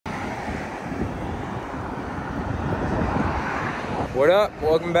What up?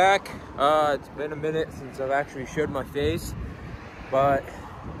 Welcome back. It's been a minute since I've actually showed my face, but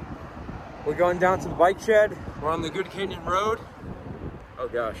we're going down to the bike shed. We're on the Good Canyon Road. Oh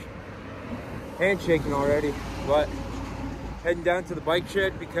gosh, handshaking already, but heading down to the bike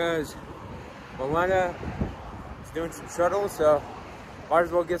shed because Melena is doing some shuttles, so might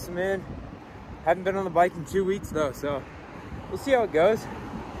as well get some in. Haven't been on the bike in 2 weeks though, so we'll see how it goes,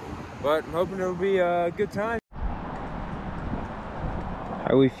 but I'm hoping it'll be a good time.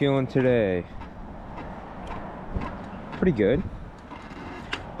 How are we feeling today? Pretty good.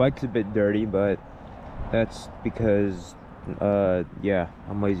 Bike's a bit dirty, but that's because yeah,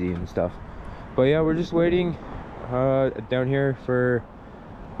 I'm lazy and stuff. But yeah, we're just waiting down here for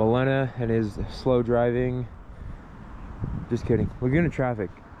Melena and his slow driving. Just kidding. We're getting traffic.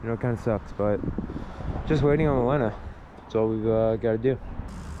 You know, it kind of sucks, but just waiting on Melena. That's all we've got to do.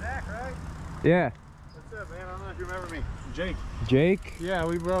 Zach, right? Yeah. What's up, man? I don't know if you remember me. Jake. Jake? Yeah,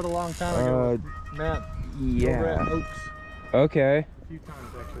 we rode a long time ago with Matt. Yeah. Over at Oaks. Okay. A few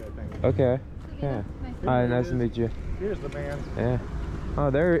times, actually, I think. Okay. Yeah. Hi, nice to meet you. Here's the man. Yeah. Oh,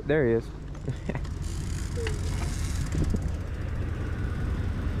 there he is.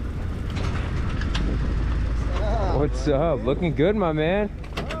 What's up? Looking good, my man.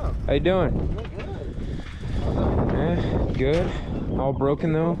 Oh, How you doing? good. Yeah, good. All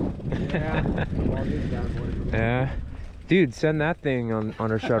broken though. Yeah. Yeah. Dude, send that thing on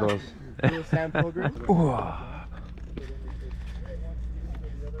our shuttles. One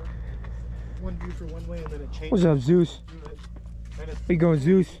view for one way and then it changes. What's up, Zeus? How you going,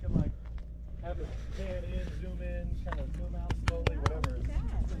 Zeus? You can, like, have it pan in, zoom in, kind of zoom out slowly, whatever.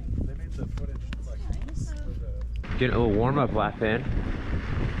 They made the footage like Getting a little warm up lap in.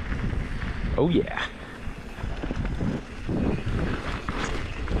 Oh yeah.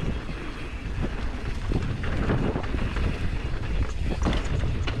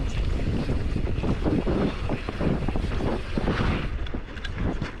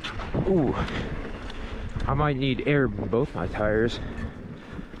 Ooh, I might need air in both my tires.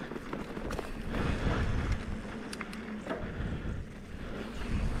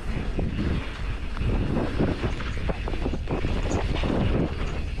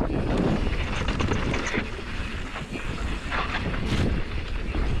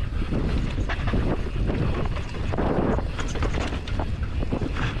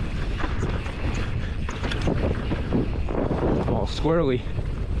 All squirrely.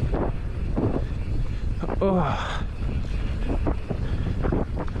 Oh.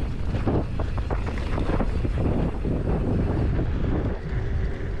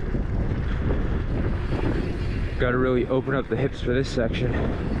 Got to really open up the hips for this section.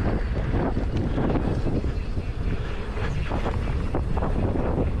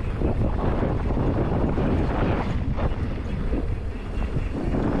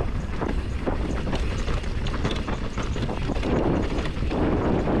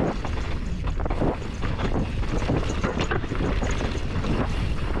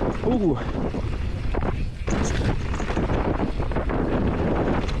 Ooh.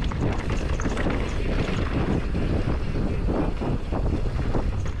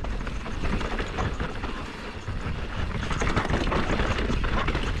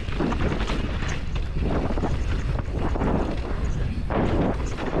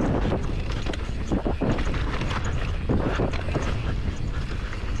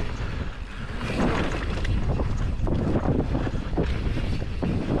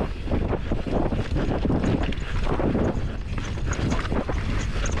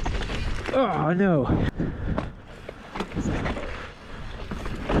 Oh no.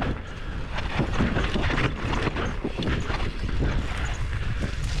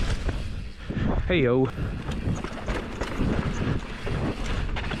 Hey yo.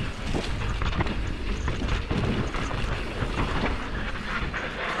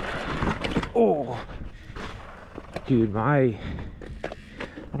 Oh, dude, I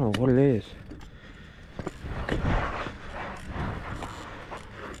don't know what it is,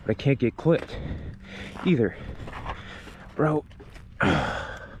 but I can't get clipped either, bro.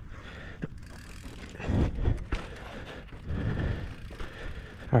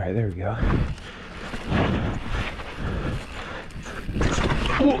 All right, there we go.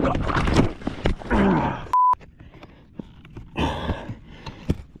 Oh, God.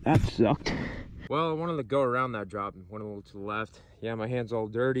 That sucked. Well, I wanted to go around that drop and went a little to the left. Yeah, my hand's all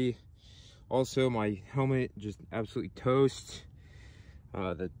dirty. Also, my helmet just absolutely toast.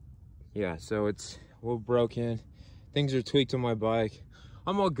 Yeah, so it's a little broken. Things are tweaked on my bike.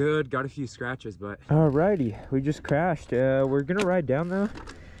 I'm all good, got a few scratches, but... Alrighty, we just crashed. We're gonna ride down though,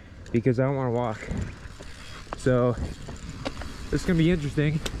 because I don't wanna walk. So, This is gonna be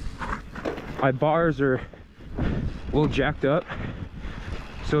interesting. My bars are a little jacked up.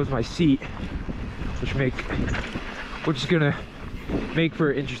 So is my seat, which is gonna make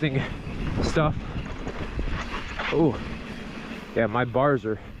for interesting stuff. Oh, yeah, my bars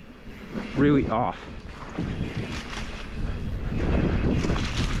are really off.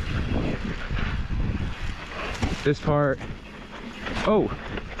 This part, oh,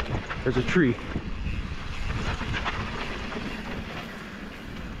 there's a tree.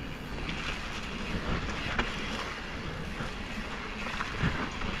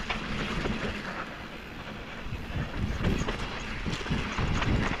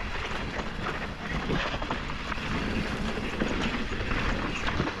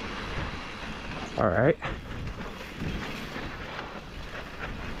 All right.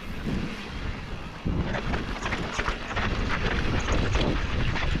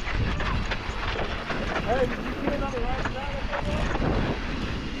 Hey, did you see another right side of that?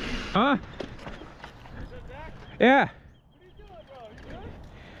 Huh? Is that Zach? Yeah. What are you doing, bro? You good?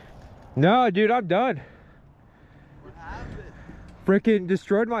 No, dude, I'm done. What happened? Freaking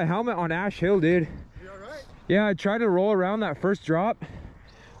destroyed my helmet on Ash Hill, dude. You alright? Yeah, I tried to roll around that first drop.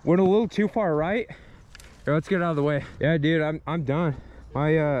 Went a little too far right. Here, let's get out of the way. Yeah, dude, I'm done.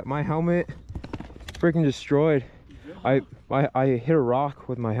 My helmet freaking destroyed. I hit a rock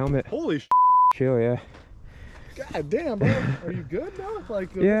with my helmet. Holy sh**. Chill, yeah. God damn, bro. Are you good now?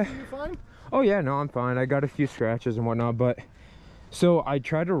 Like, yeah. You fine? Oh yeah, no, I'm fine. I got a few scratches and whatnot, but so I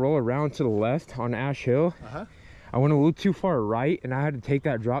tried to roll around to the left on Ash Hill. I went a little too far right and I had to take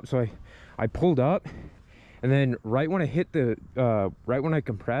that drop, so I pulled up, and then right when I hit the right when I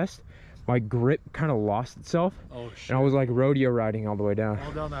compressed, my grip kind of lost itself. Oh shit. And I was like rodeo riding all the way down.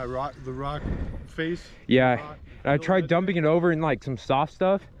 All down that rock, the rock face? Yeah. Rock, and I tried dumping it over in like some soft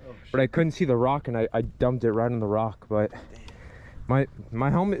stuff, but I couldn't see the rock, and I dumped it right on the rock. But my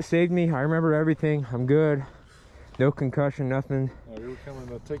helmet saved me. I remember everything. I'm good. No concussion, nothing. Oh, you were coming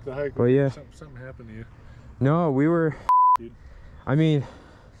to take the hike. But yeah. Something happened to you. No, we were, dude. I mean,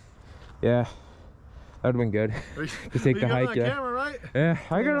 yeah. That would have been good to take the hike, yeah. Camera, right? Yeah,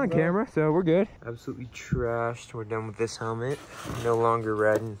 I got it on camera, so we're good. Absolutely trashed. We're done with this helmet. No longer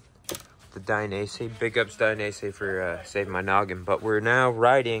riding the Dynace. Big ups Dynace for saving my noggin. But we're now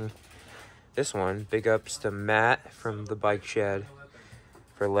riding this one. Big ups to Matt from the bike shed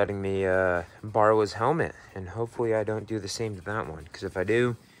for letting me borrow his helmet. And hopefully I don't do the same to that one, because if I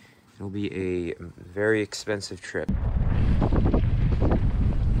do, it'll be a very expensive trip.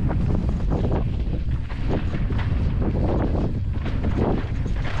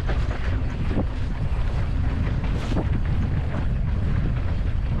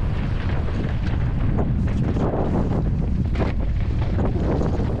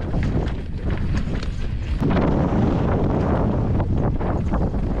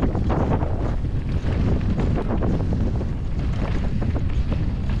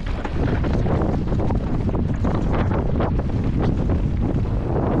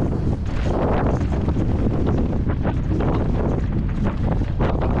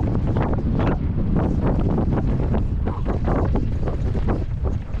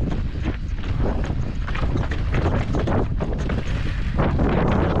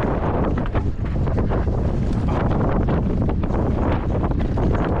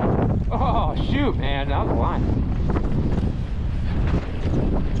 Man, that was a line.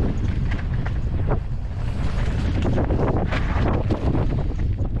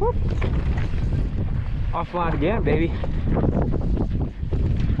 Whoop. Offline again, baby.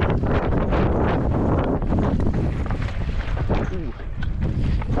 Ooh.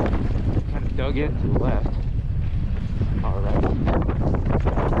 Kind of dug in to the left. All right.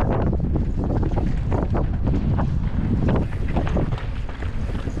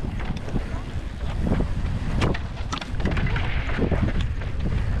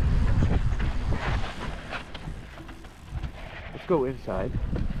 Go inside.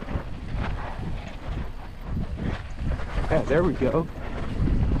 Yeah, there we go.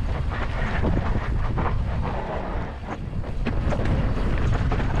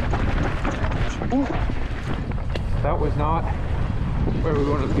 Ooh. That was not where we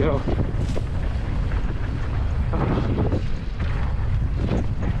wanted to go.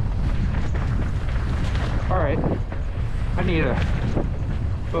 All right, I need to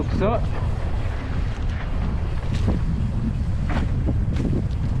focus up.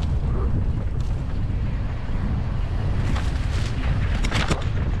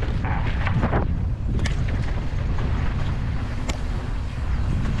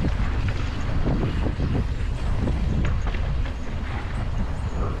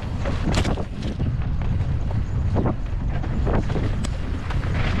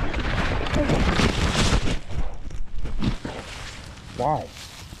 Why?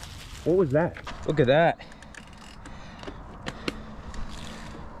 What was that? Look at that.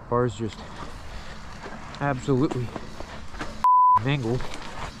 Bar's just absolutely mangled.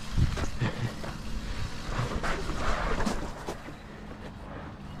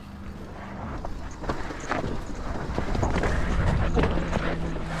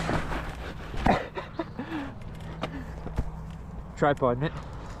 Tripod it.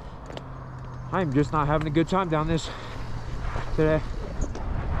 I'm just not having a good time down this today.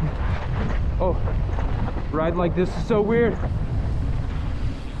 Oh, riding like this is so weird.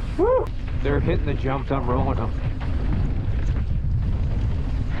 Woo! They're hitting the jumps, I'm rolling them.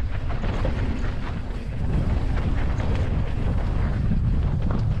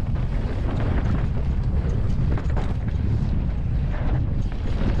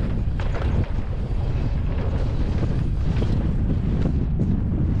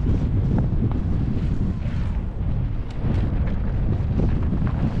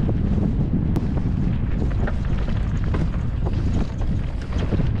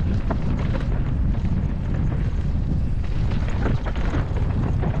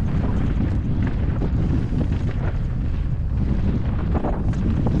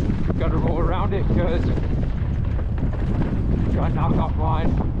 Gotta roll around it because got knocked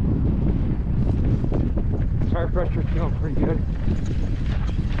offline. Tire pressure feeling pretty good.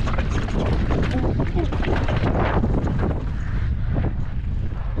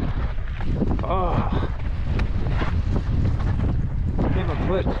 Oh, came a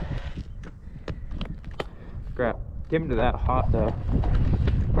flip. Crap, came into that hot though.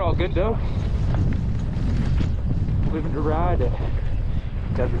 We're all good though. Living to ride it.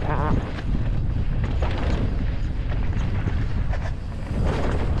 Every time.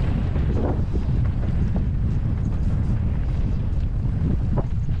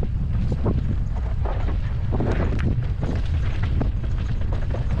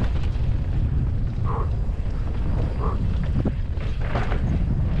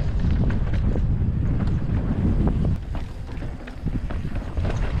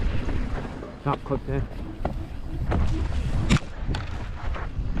 Not clipped in.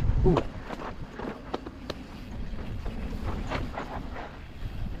 Ooh.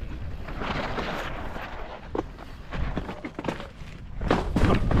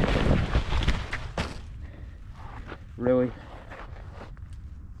 Really?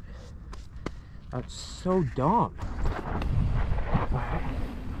 That's so dumb.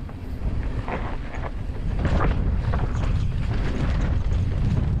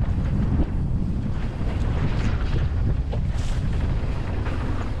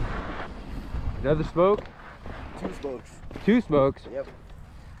 Another smoke? 2 smokes. 2 smokes? Yep.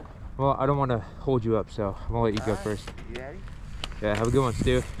 Well, I don't want to hold you up, so I'm gonna let you go first. You ready? Yeah, have a good one,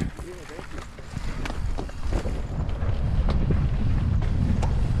 Stu. Yeah, thank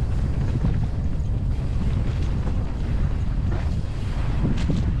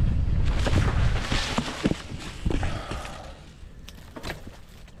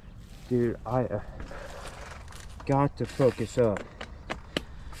you. Dude, I got to focus up.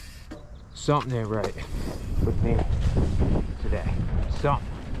 Something ain't right with me today. Something.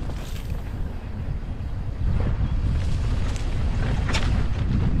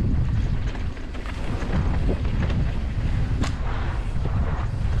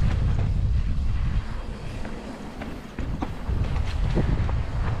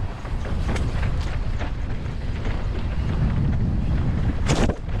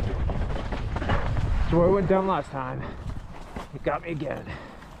 So where I went down last time, it got me again.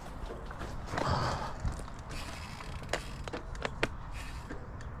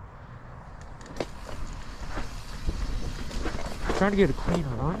 Trying to get a clean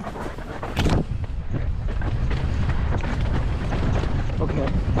run. Okay.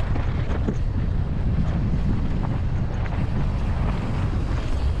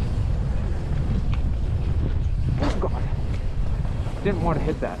 Oh God. Didn't want to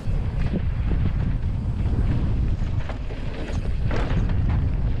hit that.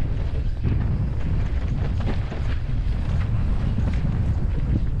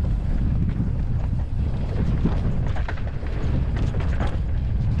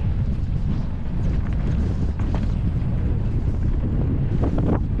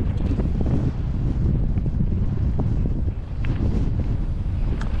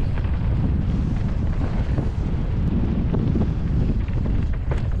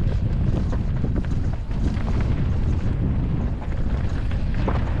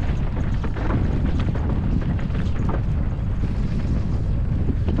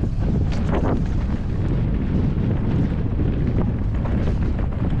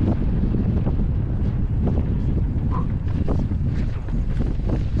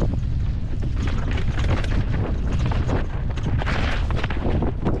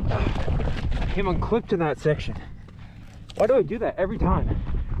 came unclipped in that section. Why do I do that every time?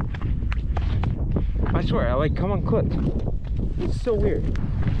 I swear, I like come unclipped. It's so weird.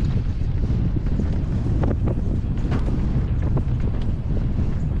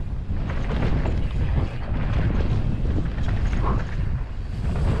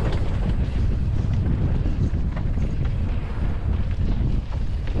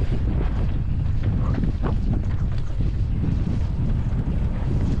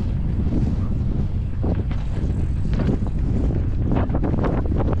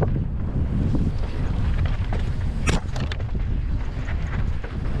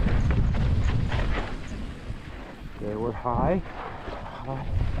 Okay, we're high.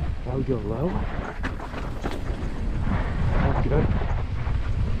 Now we go low. That's good.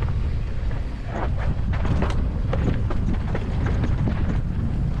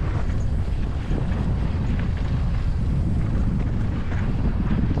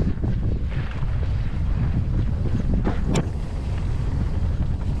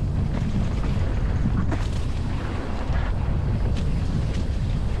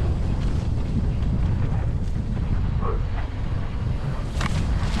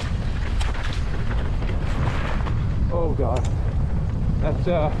 Oh god, that's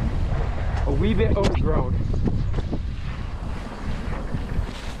a wee bit overgrown.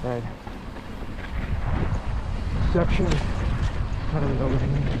 Right. Section kind of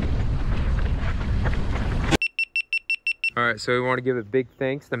overhanging. All right, so we want to give a big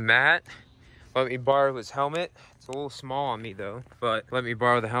thanks to Matt. Let me borrow his helmet. It's a little small on me though, but let me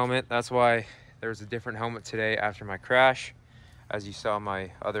borrow the helmet. That's why there's a different helmet today after my crash. As you saw,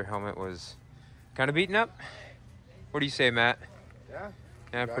 my other helmet was kind of beaten up. What do you say, Matt? Yeah.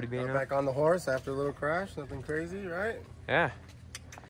 Yeah, pretty beaten up. Back on the horse after a little crash, nothing crazy, right? Yeah,